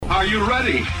Are you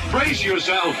ready? Brace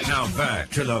yourself. Now back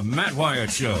to the Matt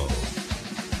Wyatt Show.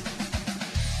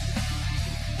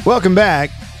 Welcome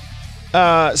back.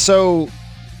 So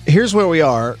here's where we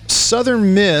are.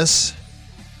 Southern Miss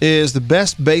is the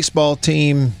best baseball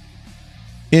team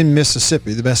in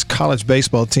Mississippi, the best college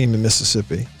baseball team in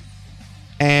Mississippi.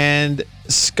 And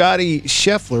Scotty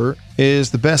Scheffler is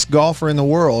the best golfer in the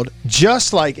world,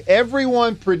 just like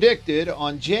everyone predicted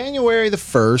on January the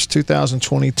 1st,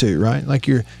 2022, right? Like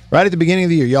you're right at the beginning of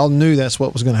the year. Y'all knew that's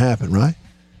what was going to happen, right?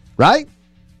 Right?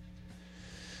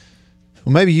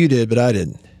 Well, maybe you did, but I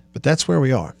didn't. But that's where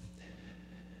we are.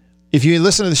 If you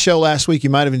listened to the show last week, you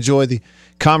might have enjoyed the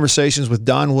conversations with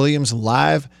Don Williams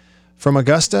live from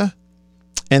Augusta.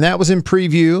 And that was in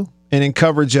preview and in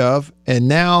coverage of, and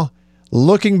now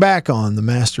looking back on the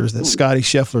Masters that Scotty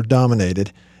Scheffler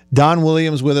dominated. Don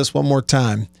Williams with us one more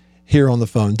time here on the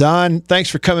phone. Don, thanks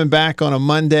for coming back on a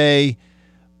Monday.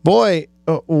 Boy,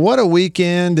 what a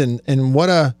weekend, and what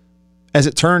a, as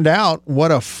it turned out,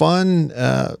 what a fun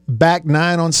back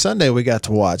nine on Sunday we got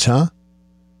to watch, huh?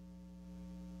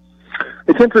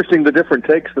 It's interesting, the different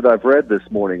takes that I've read this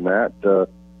morning, Matt.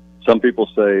 Some people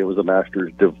say it was a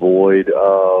Masters devoid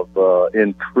of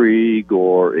intrigue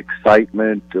or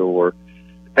excitement,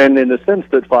 and in the sense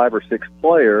that 5 or 6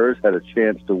 players had a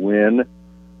chance to win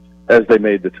as they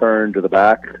made the turn to the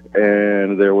back,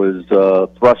 and there was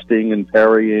thrusting and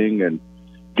parrying and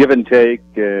give and take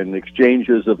and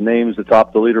exchanges of names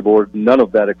atop the leaderboard. None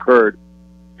of that occurred.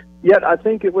 Yet I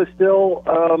think it was still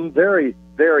very,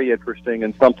 very interesting,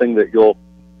 and something that you'll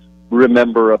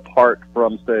remember apart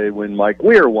from, say, when Mike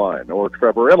Weir won, or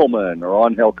Trevor Immelman, or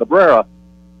Angel Cabrera.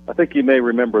 I think you may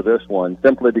remember this one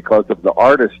simply because of the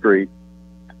artistry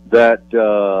that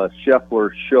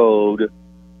Scheffler showed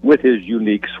with his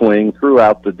unique swing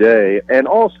throughout the day, and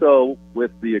also,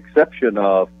 with the exception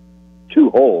of 2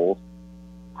 holes,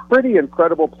 pretty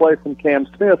incredible play from Cam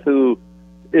Smith, who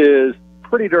is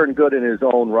pretty darn good in his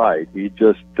own right. He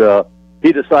just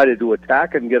he decided to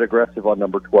attack and get aggressive on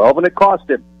number 12, and it cost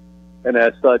him. And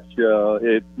as such,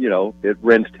 it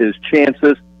rinsed his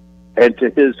chances. And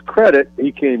to his credit,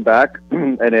 he came back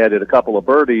and added a couple of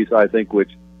birdies, I think,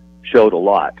 which showed a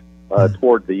lot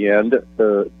toward the end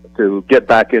to get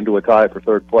back into a tie for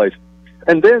third place.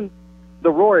 And then the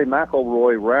Rory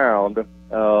McIlroy round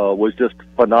was just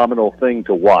a phenomenal thing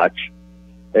to watch,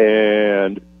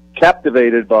 and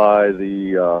captivated by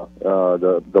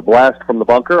the blast from the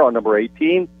bunker on number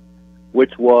 18,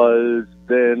 which was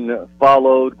then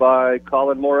followed by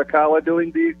Colin Morikawa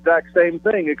doing the exact same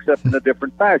thing, except in a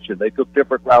different fashion. They took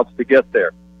different routes to get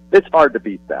there. It's hard to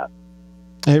beat that.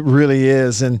 It really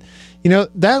is. And,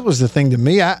 that was the thing to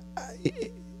me.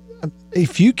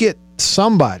 If you get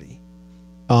somebody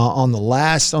on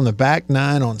the back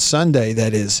nine on Sunday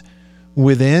that is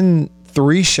within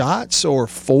 3 shots or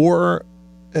 4,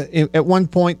 at one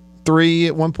point 3,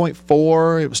 at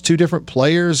 1.4, it was 2 different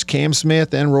players, Cam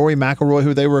Smith and Rory McIlroy,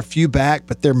 who they were a few back,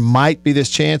 but there might be this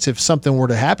chance if something were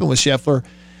to happen with Scheffler.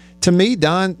 To me,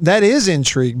 Don, that is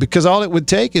intrigue, because all it would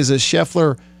take is a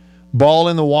Scheffler ball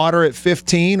in the water at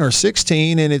 15 or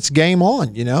 16, and it's game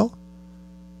on,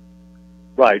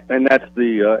 Right, and that's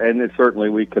and it certainly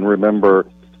we can remember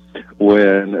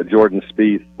when Jordan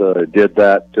Spieth did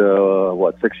that,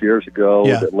 6 years ago,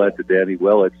 that led to Danny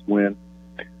Willett's win.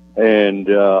 And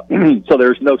so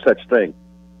there's no such thing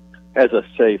as a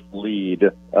safe lead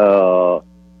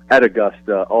at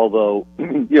Augusta. Although,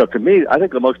 to me, I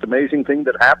think the most amazing thing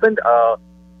that happened,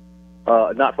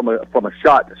 not from a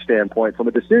shot standpoint, from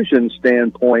a decision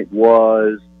standpoint,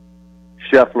 was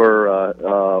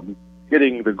Scheffler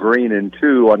hitting the green in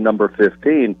 2 on number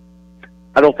 15.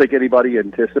 I don't think anybody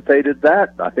anticipated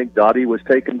that. I think Dottie was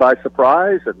taken by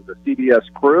surprise, and the CBS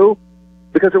crew,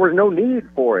 because there was no need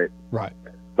for it. Right.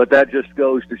 But that just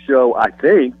goes to show, I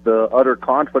think, the utter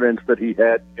confidence that he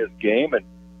had in his game and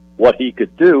what he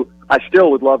could do. I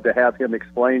still would love to have him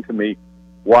explain to me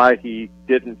why he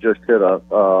didn't just hit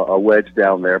a wedge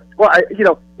down there. Well,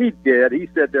 he did. He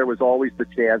said there was always the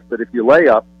chance that if you lay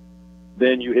up,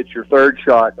 then you hit your third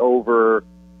shot over,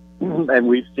 and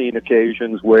we've seen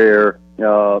occasions where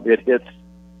it hits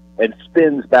and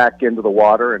spins back into the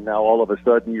water, and now all of a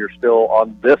sudden you're still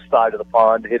on this side of the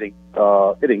pond hitting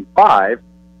 5.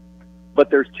 But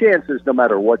there's chances, no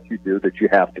matter what you do, that you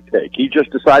have to take. He just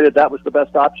decided that was the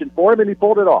best option for him, and he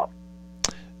pulled it off.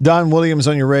 Don Williams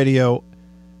on your radio.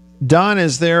 Don,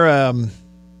 is there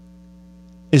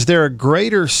a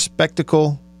greater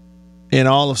spectacle in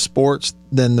all of sports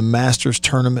than the Masters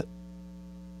tournament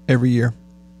every year?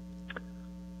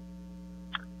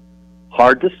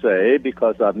 Hard to say,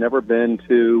 because I've never been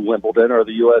to Wimbledon or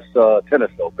the U.S.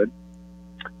 Tennis Open.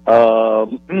 or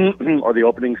the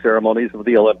opening ceremonies of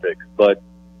the Olympics. But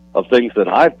of things that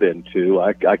I've been to,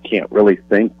 I can't really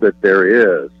think that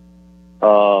there is.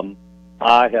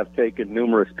 I have taken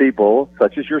numerous people,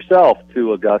 such as yourself,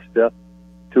 to Augusta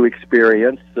to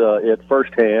experience it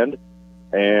firsthand,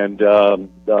 and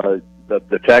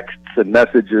the texts and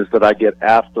messages that I get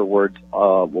afterwards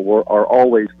are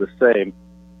always the same.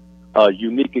 A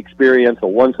unique experience, a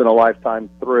once-in-a-lifetime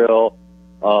thrill,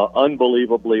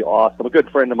 unbelievably awesome. A good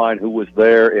friend of mine who was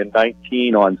there in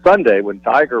 19 on Sunday when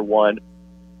Tiger won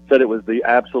said it was the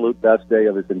absolute best day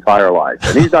of his entire life.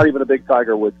 And he's not even a big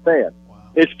Tiger Woods fan.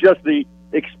 Wow. It's just the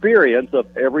experience of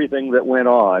everything that went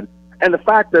on. And the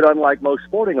fact that unlike most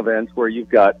sporting events where you've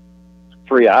got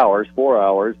 3 hours, 4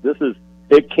 hours,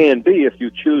 it can be, if you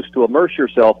choose to immerse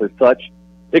yourself as such,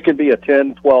 it can be a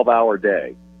 10, 12-hour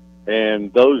day.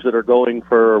 And those that are going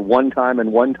for one time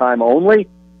and one time only,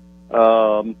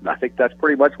 I think that's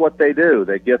pretty much what they do.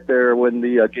 They get there when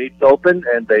the gates open,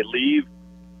 and they leave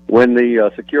when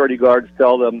the security guards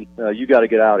tell them, you got to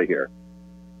get out of here.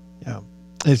 Yeah,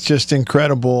 it's just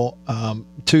incredible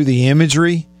to the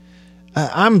imagery.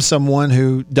 I'm someone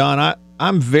who, Don,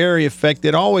 I'm very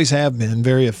affected, always have been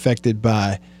very affected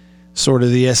by sort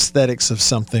of the aesthetics of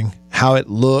something, how it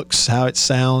looks, how it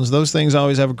sounds. Those things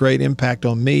always have a great impact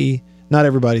on me. Not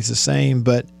everybody's the same,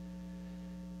 but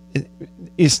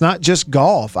it's not just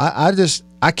golf.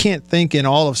 I can't think in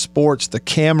all of sports, the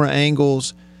camera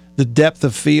angles, the depth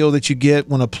of field that you get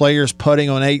when a player's putting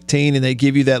on 18 and they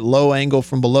give you that low angle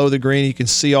from below the green. You can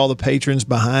see all the patrons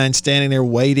behind standing there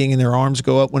waiting and their arms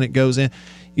go up when it goes in.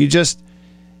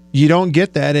 You don't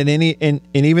get that in any, and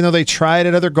even though they try it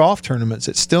at other golf tournaments,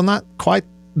 it's still not quite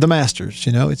the Masters.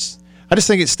 I just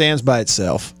think it stands by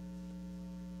itself.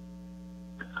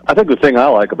 I think the thing I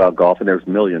like about golf, and there's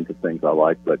millions of things I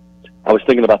like, but I was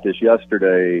thinking about this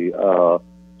yesterday,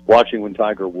 watching when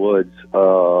Tiger Woods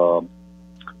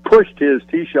pushed his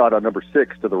tee shot on number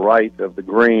 6 to the right of the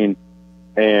green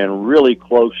and really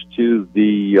close to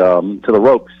the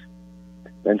ropes.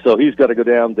 And so he's got to go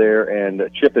down there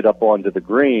and chip it up onto the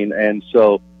green. And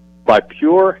so by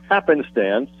pure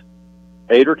happenstance,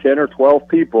 8 or 10 or 12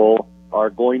 people are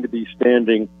going to be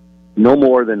standing no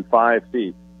more than 5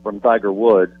 feet from Tiger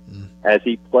Woods as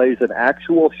he plays an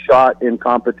actual shot in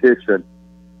competition.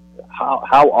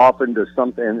 How often does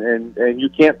something, and you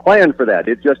can't plan for that.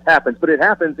 It just happens. But it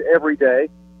happens every day.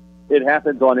 It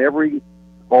happens on every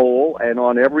hole and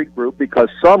on every group because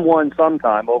someone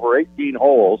sometime over 18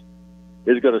 holes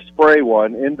is going to spray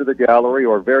one into the gallery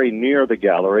or very near the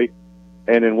gallery.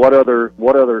 And in what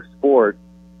other sport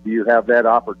do you have that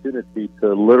opportunity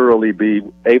to literally be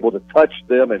able to touch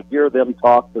them and hear them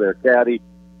talk to their caddy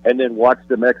and then watch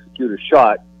them execute a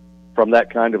shot from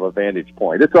that kind of a vantage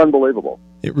point? It's unbelievable.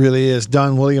 It really is.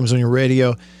 Don Williams on your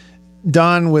radio.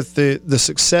 Don, with the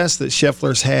success that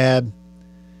Scheffler's had,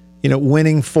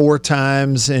 winning 4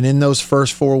 times, and in those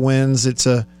first 4 wins, it's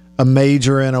a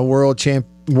major and a world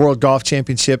golf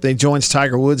championship. They joins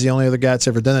Tiger Woods, the only other guy that's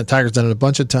ever done it. Tiger's done it a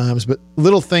bunch of times, but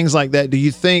little things like that. Do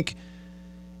you think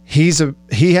he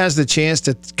has the chance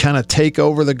to kind of take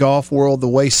over the golf world the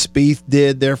way Spieth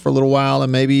did there for a little while,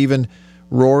 and maybe even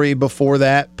Rory before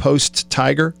that, post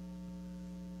Tiger?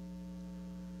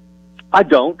 I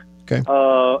don't. Okay.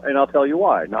 And I'll tell you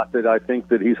why. Not that I think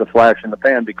that he's a flash in the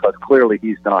pan, because clearly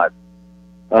he's not.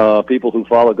 People who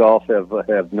follow golf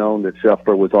have known that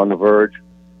Scheffler was on the verge,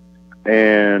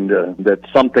 and that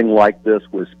something like this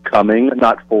was coming,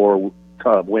 not 4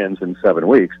 wins in 7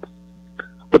 weeks.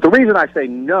 But the reason I say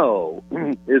no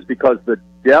is because the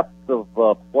depth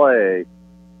of play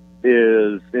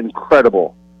is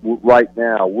incredible right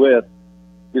now with,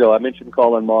 I mentioned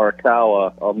Colin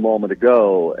Morikawa a moment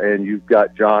ago, and you've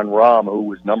got Jon Rahm, who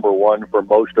was number 1 for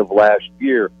most of last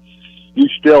year. You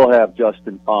still have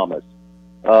Justin Thomas.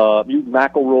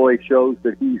 McIlroy shows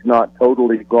that he's not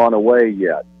totally gone away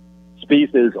yet.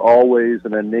 Spieth is always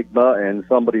an enigma and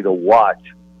somebody to watch.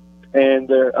 And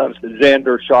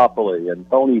Xander Schauffele and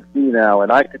Tony Finau,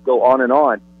 and I could go on and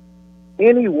on.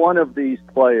 Any one of these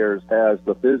players has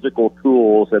the physical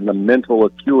tools and the mental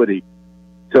acuity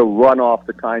to run off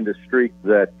the kind of streak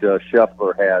that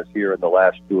Scheffler has here in the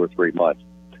last 2 or 3 months.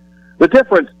 The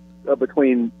difference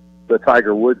between the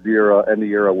Tiger Woods era and the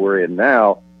era we're in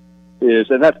now is,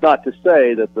 and that's not to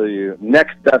say that the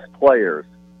next best players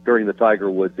during the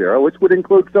Tiger Woods era, which would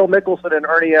include Phil Mickelson and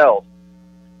Ernie Els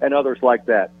and others like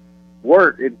that,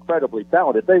 weren't incredibly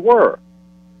talented. They were.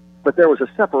 But there was a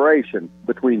separation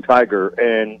between Tiger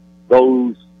and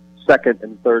those second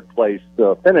and third place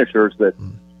finishers that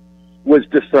was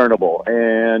discernible.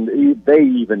 And they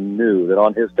even knew that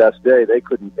on his best day, they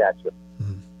couldn't catch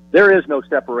him. There is no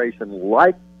separation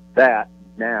like that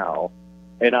now.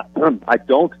 And I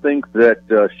don't think that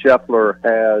Scheffler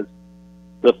has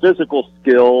the physical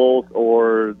skills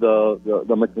or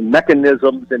the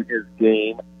mechanisms in his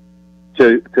game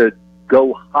to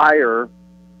go higher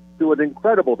to an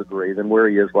incredible degree than where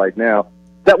he is right now.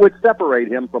 That would separate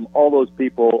him from all those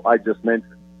people I just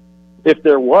mentioned. If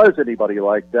there was anybody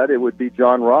like that, it would be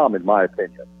Jon Rahm, in my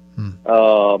opinion.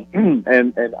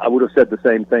 And I would have said the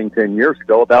same thing 10 years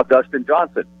ago about Dustin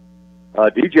Johnson.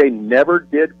 DJ never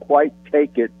did quite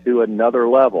take it to another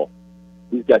level.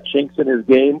 He's got chinks in his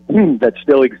game that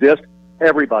still exist.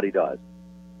 Everybody does.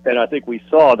 And I think we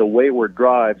saw the wayward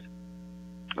drives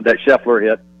that Scheffler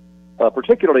hit,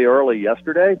 particularly early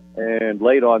yesterday and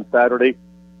late on Saturday,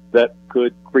 that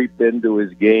could creep into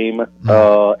his game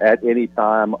at any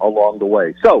time along the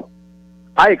way. So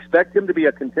I expect him to be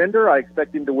a contender. I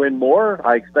expect him to win more.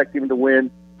 I expect him to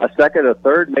win a second, a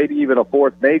third, maybe even a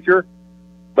fourth major.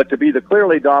 But to be the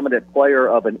clearly dominant player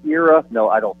of an era, no,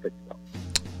 I don't think so.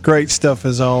 Great stuff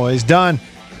as always. Don,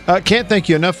 can't thank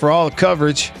you enough for all the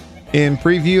coverage in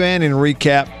preview and in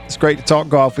recap. It's great to talk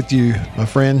golf with you, my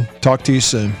friend. Talk to you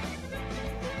soon.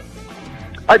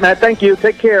 All right, Matt, thank you.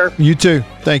 Take care. You too.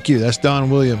 Thank you. That's Don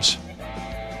Williams.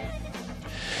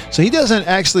 So he doesn't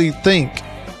actually think,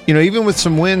 even with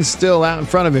some wins still out in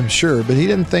front of him, sure, but he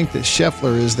didn't think that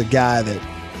Scheffler is the guy that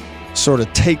sort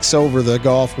of takes over the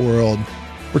golf world.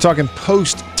 We're talking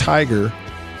post-Tiger,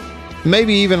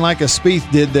 maybe even like a Spieth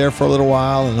did there for a little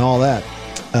while and all that.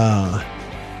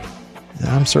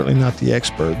 I'm certainly not the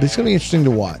expert, but it's going to be interesting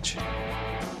to watch.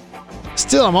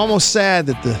 Still, I'm almost sad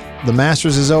that the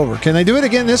Masters is over. Can they do it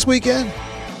again this weekend?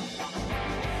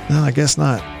 No, I guess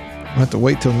not. We'll have to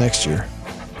wait till next year.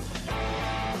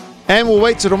 And we'll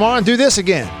wait till tomorrow and do this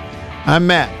again. I'm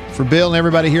Matt, for Bill and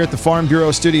everybody here at the Farm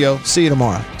Bureau studio. See you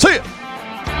tomorrow. See ya.